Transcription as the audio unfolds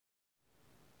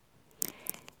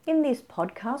In this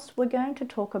podcast, we're going to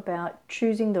talk about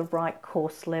choosing the right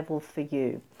course level for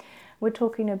you. We're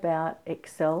talking about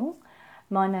Excel.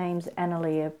 My name's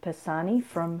Analia Pisani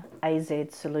from AZ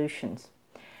Solutions.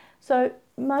 So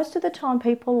most of the time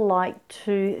people like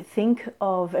to think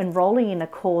of enrolling in a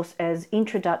course as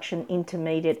introduction,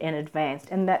 intermediate and advanced,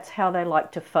 and that's how they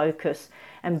like to focus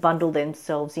and bundle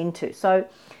themselves into. So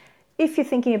if you're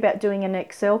thinking about doing an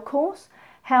Excel course,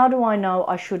 how do I know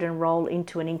I should enroll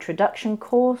into an introduction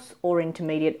course or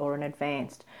intermediate or an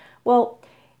advanced? Well,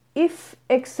 if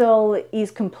Excel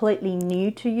is completely new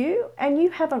to you and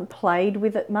you haven't played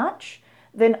with it much,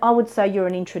 then I would say you're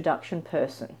an introduction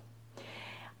person.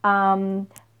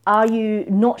 Are you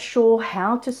not sure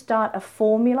how to start a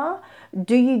formula?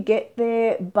 Do you get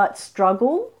there but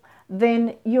struggle?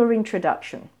 Then you're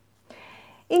introduction.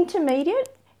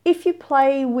 Intermediate, if you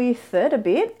play with it a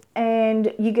bit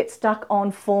and you get stuck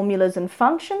on formulas and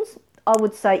functions, I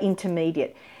would say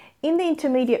intermediate. In the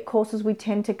intermediate courses, we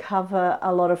tend to cover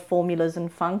a lot of formulas and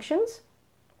functions.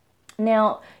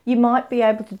 Now, you might be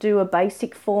able to do a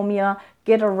basic formula,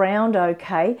 get around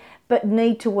okay, but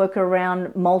need to work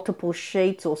around multiple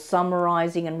sheets or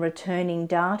summarizing and returning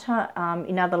data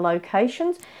in other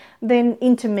locations. Then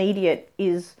intermediate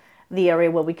is the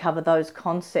area where we cover those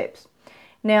concepts.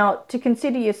 Now, to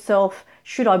consider yourself,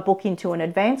 should I book into an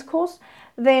advanced course?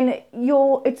 Then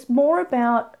it's more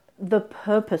about the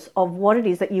purpose of what it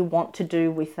is that you want to do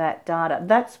with that data.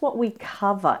 That's what we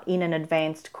cover in an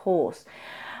advanced course.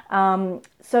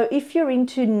 So if you're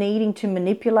into needing to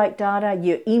manipulate data,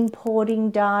 you're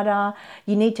importing data,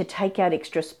 you need to take out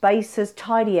extra spaces,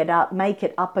 tidy it up, make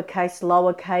it uppercase,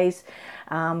 lowercase,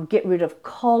 get rid of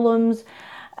columns,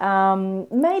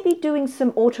 maybe doing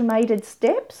some automated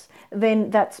steps, then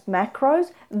that's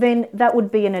macros, then that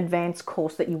would be an advanced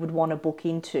course that you would want to book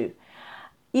into.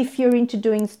 If you're into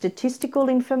doing statistical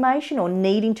information or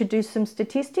needing to do some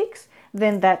statistics,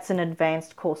 then that's an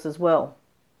advanced course as well.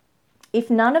 If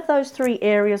none of those three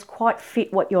areas quite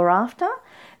fit what you're after,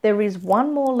 there is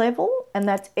one more level, and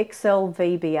that's Excel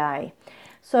VBA.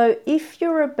 So if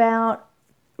you're about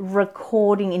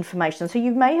recording information, so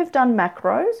you may have done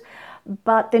macros,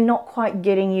 but they're not quite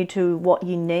getting you to what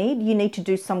you need to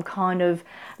do some kind of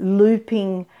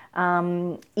looping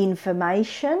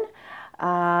information.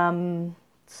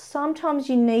 Sometimes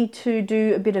you need to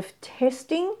do a bit of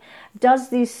testing. Does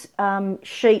this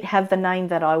sheet have the name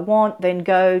that I want? Then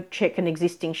go check an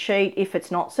existing sheet if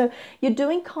it's not. So you're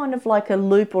doing kind of like a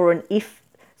loop or an if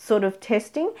sort of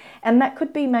testing, and that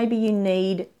could be maybe you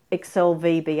need Excel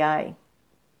VBA.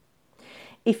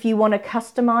 If you want to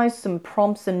customize some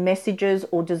prompts and messages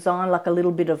or design like a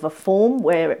little bit of a form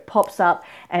where it pops up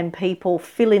and people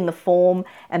fill in the form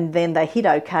and then they hit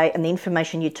OK and the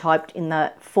information you typed in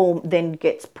the form then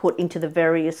gets put into the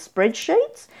various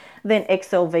spreadsheets, then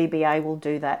Excel VBA will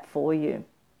do that for you.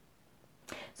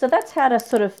 So that's how to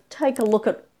sort of take a look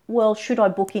at, well, should I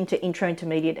book into intro,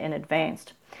 intermediate and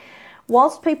advanced?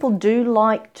 Whilst people do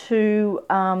like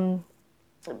to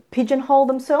pigeonhole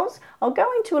themselves, I'll go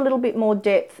into a little bit more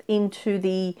depth into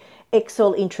the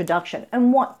Excel introduction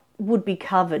and what would be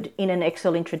covered in an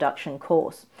Excel introduction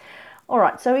course.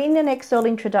 Alright, so in an Excel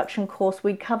introduction course,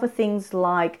 we cover things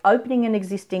like opening an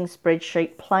existing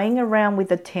spreadsheet, playing around with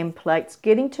the templates,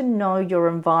 getting to know your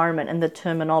environment and the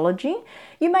terminology.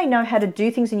 You may know how to do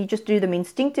things and you just do them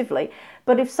instinctively,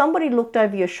 but if somebody looked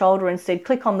over your shoulder and said,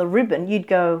 click on the ribbon, you'd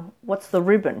go, what's the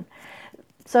ribbon?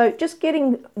 So just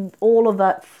getting all of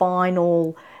that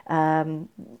final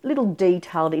little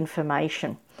detailed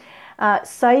information.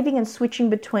 Saving and switching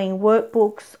between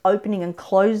workbooks, opening and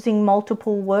closing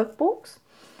multiple workbooks.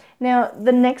 Now,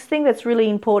 the next thing that's really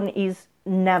important is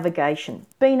navigation.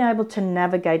 Being able to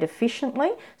navigate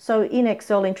efficiently. So in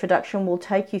Excel Introduction, we'll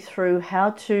take you through how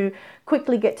to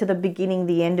quickly get to the beginning,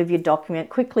 the end of your document,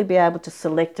 quickly be able to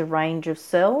select a range of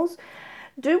cells.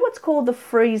 Do what's called the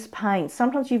freeze paint.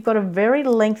 Sometimes you've got a very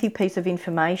lengthy piece of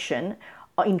information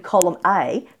in column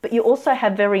A, but you also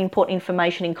have very important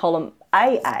information in column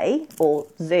AA or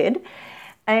Z,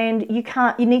 and you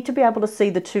need to be able to see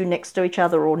the two next to each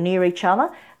other or near each other.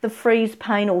 The freeze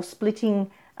paint or splitting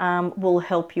will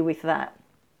help you with that.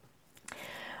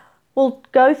 We'll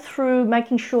go through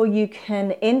making sure you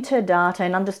can enter data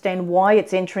and understand why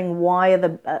it's entering, why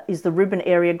is the ribbon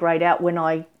area grayed out when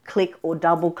I click or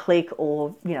double click or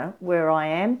where I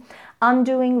am.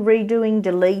 Undoing, redoing,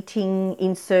 deleting,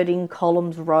 inserting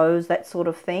columns, rows, that sort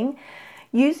of thing.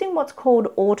 Using what's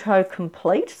called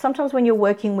autocomplete. Sometimes when you're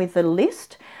working with a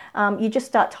list, you just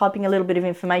start typing a little bit of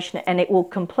information and it will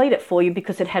complete it for you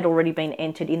because it had already been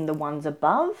entered in the ones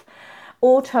above.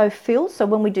 Autofill, so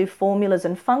when we do formulas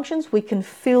and functions, we can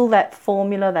fill that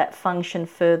formula, that function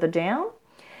further down.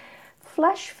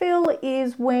 Flash fill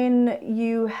is when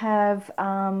you have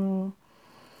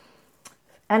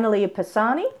Analia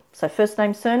Pisani, so first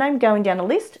name, surname, going down a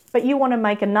list, but you want to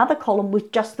make another column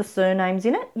with just the surnames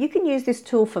in it. You can use this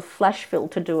tool for flash fill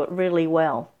to do it really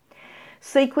well.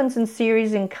 Sequence and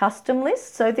series in custom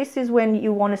lists. So this is when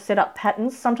you want to set up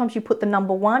patterns. Sometimes you put the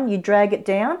number 1, you drag it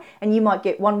down, and you might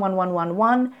get 1, 1, 1, 1,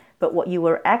 1, but what you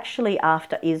were actually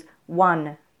after is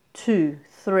 1, 2,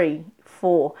 3,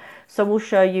 4. So we'll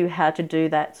show you how to do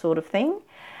that sort of thing.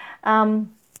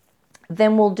 Then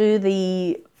we'll do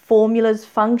the formulas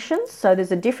functions. So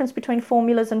there's a difference between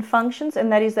formulas and functions,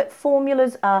 and that is that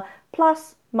formulas are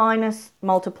plus, minus,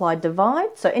 multiply, divide,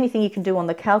 so anything you can do on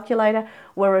the calculator,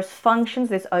 whereas functions,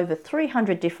 there's over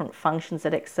 300 different functions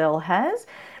that Excel has,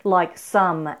 like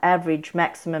sum, average,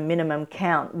 maximum, minimum,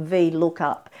 count,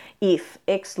 VLOOKUP, if,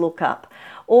 XLOOKUP.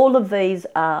 All of these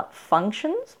are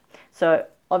functions, so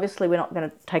obviously we're not going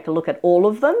to take a look at all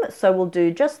of them, so we'll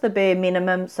do just the bare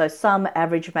minimum, so sum,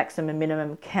 average, maximum,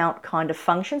 minimum, count kind of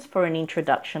functions for an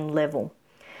introduction level.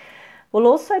 We'll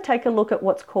also take a look at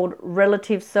what's called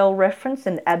relative cell reference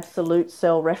and absolute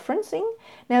cell referencing.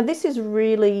 Now this is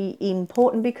really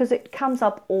important because it comes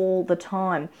up all the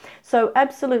time. So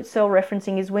absolute cell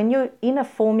referencing is when you're in a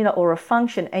formula or a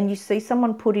function and you see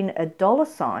someone put in a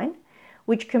 $sign,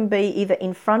 which can be either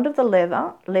in front of the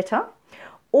letter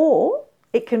or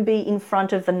it can be in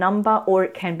front of the number, or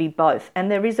it can be both.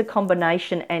 And there is a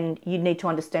combination, and you need to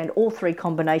understand all three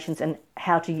combinations and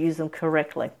how to use them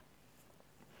correctly.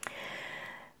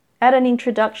 At an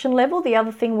introduction level, the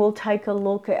other thing we'll take a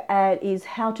look at is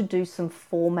how to do some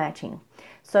formatting.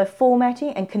 So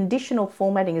formatting and conditional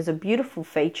formatting is a beautiful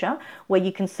feature where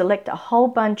you can select a whole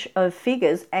bunch of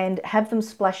figures and have them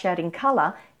splash out in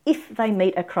colour if they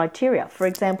meet a criteria. For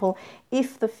example,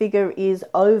 if the figure is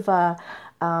over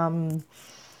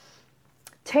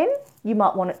 10, you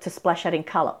might want it to splash out in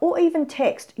colour, or even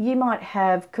text. You might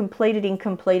have completed,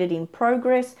 in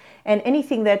progress, and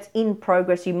anything that's in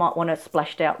progress you might want it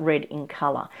splashed out red in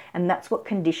colour, and that's what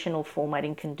conditional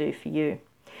formatting can do for you.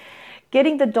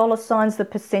 Getting the $signs, the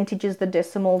percentages, the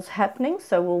decimals happening,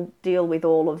 so we'll deal with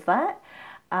all of that.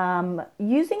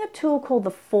 Using a tool called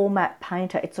the Format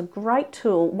Painter. It's a great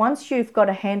tool. Once you've got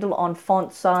a handle on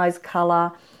font size,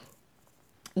 colour,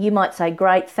 you might say,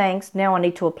 great, thanks, now I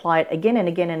need to apply it again and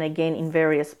again and again in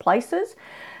various places.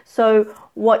 So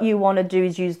what you want to do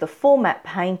is use the Format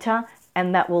Painter,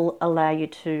 and that will allow you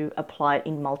to apply it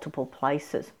in multiple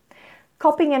places.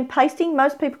 Copying and pasting,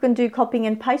 most people can do copying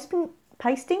and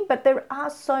pasting, but there are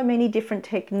so many different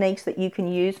techniques that you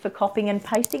can use for copying and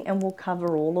pasting, and we'll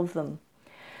cover all of them.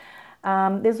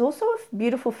 There's also a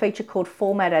beautiful feature called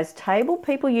Format as Table.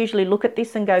 People usually look at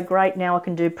this and go, great, now I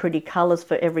can do pretty colours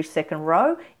for every second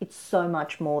row. It's so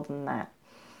much more than that.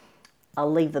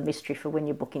 I'll leave the mystery for when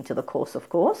you book into the course, of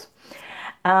course.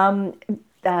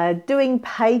 Doing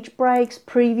page breaks,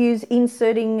 previews,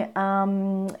 inserting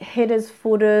headers,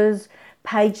 footers,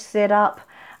 page setup.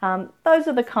 Those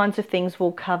are the kinds of things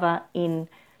we'll cover in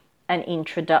an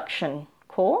introduction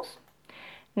course.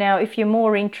 Now, if you're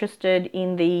more interested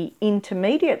in the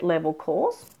intermediate level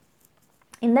course,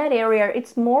 in that area,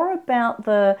 it's more about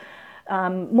the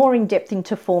more in depth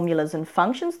into formulas and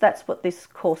functions. That's what this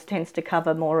course tends to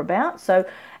cover more about. So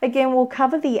again, we'll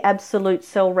cover the absolute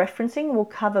cell referencing. We'll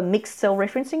cover mixed cell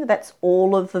referencing. That's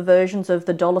all of the versions of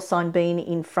the $sign being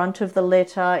in front of the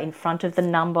letter, in front of the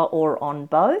number, or on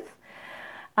both.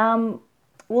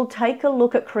 We'll take a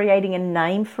look at creating a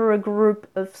name for a group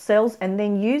of cells and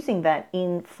then using that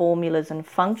in formulas and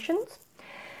functions.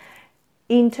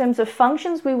 In terms of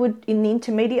functions, we would, in the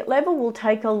intermediate level, we'll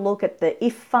take a look at the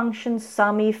if functions,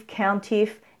 sum if, count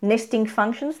if, nesting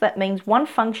functions. That means one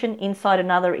function inside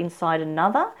another,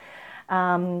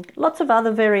 Lots of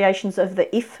other variations of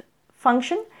the if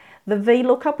function. The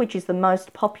VLOOKUP, which is the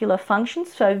most popular function.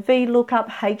 So VLOOKUP,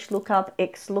 HLOOKUP,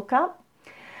 XLOOKUP.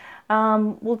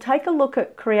 We'll take a look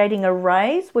at creating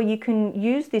arrays where you can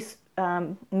use this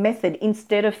method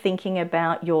instead of thinking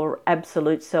about your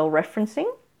absolute cell referencing.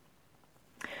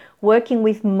 Working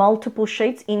with multiple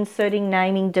sheets, inserting,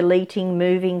 naming, deleting,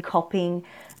 moving, copying,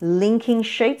 linking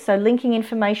sheets. So linking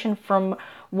information from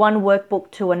one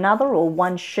workbook to another or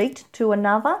one sheet to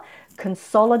another.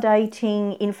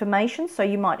 Consolidating information. So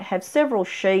you might have several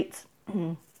sheets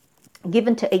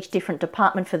given to each different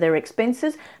department for their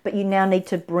expenses, but you now need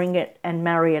to bring it and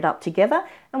marry it up together.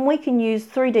 And we can use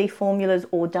 3D formulas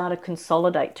or data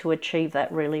consolidate to achieve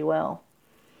that really well.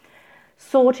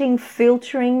 Sorting,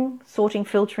 filtering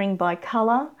by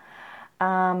colour.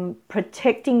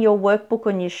 protecting your workbook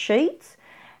on your sheets,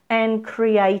 and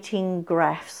creating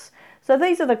graphs. So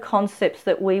these are the concepts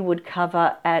that we would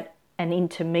cover at an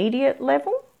intermediate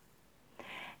level.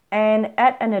 And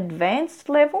at an advanced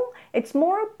level, it's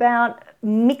more about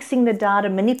mixing the data,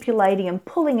 manipulating and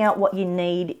pulling out what you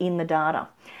need in the data.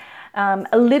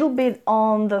 A little bit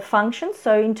on the functions.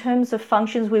 So in terms of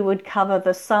functions, we would cover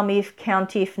the sum if,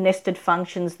 count if, nested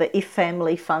functions, the if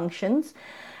family functions.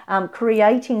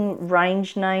 Creating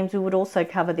range names, we would also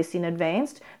cover this in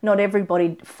advanced. Not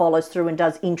everybody follows through and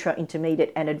does intro,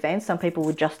 intermediate and advanced. Some people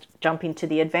would just jump into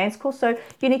the advanced course. So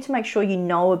you need to make sure you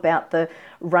know about the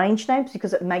range names,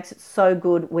 because it makes it so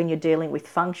good when you're dealing with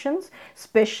functions,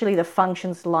 especially the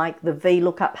functions like the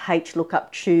VLOOKUP,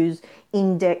 HLOOKUP, choose,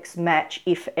 index, match,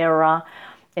 if, error,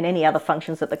 and any other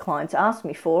functions that the clients ask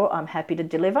me for, I'm happy to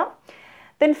deliver.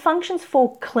 Then functions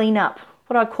for cleanup,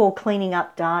 what I call cleaning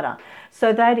up data.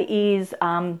 So that is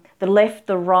the left,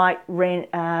 the right,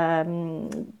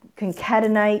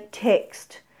 concatenate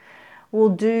text. We'll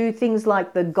do things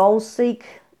like the goal seek,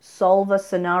 solver,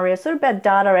 scenario, so about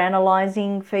data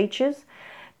analyzing features.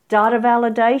 Data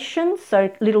validation,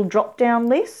 so little drop down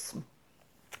lists.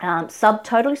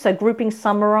 Subtotaling, so grouping,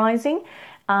 summarizing,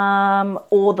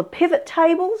 or the pivot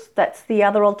tables, that's the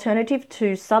other alternative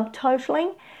to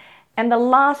subtotaling. And the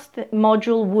last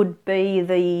module would be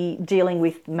the dealing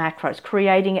with macros,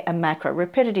 creating a macro,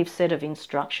 repetitive set of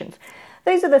instructions.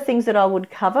 These are the things that I would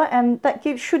cover, and that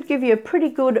should give you a pretty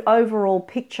good overall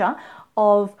picture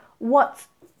of what's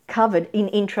covered in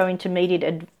intro, intermediate,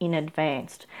 and in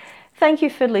advanced. Thank you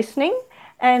for listening,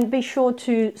 and be sure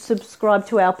to subscribe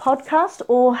to our podcast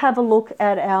or have a look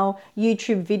at our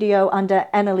YouTube video under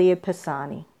Analia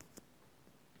Pisani.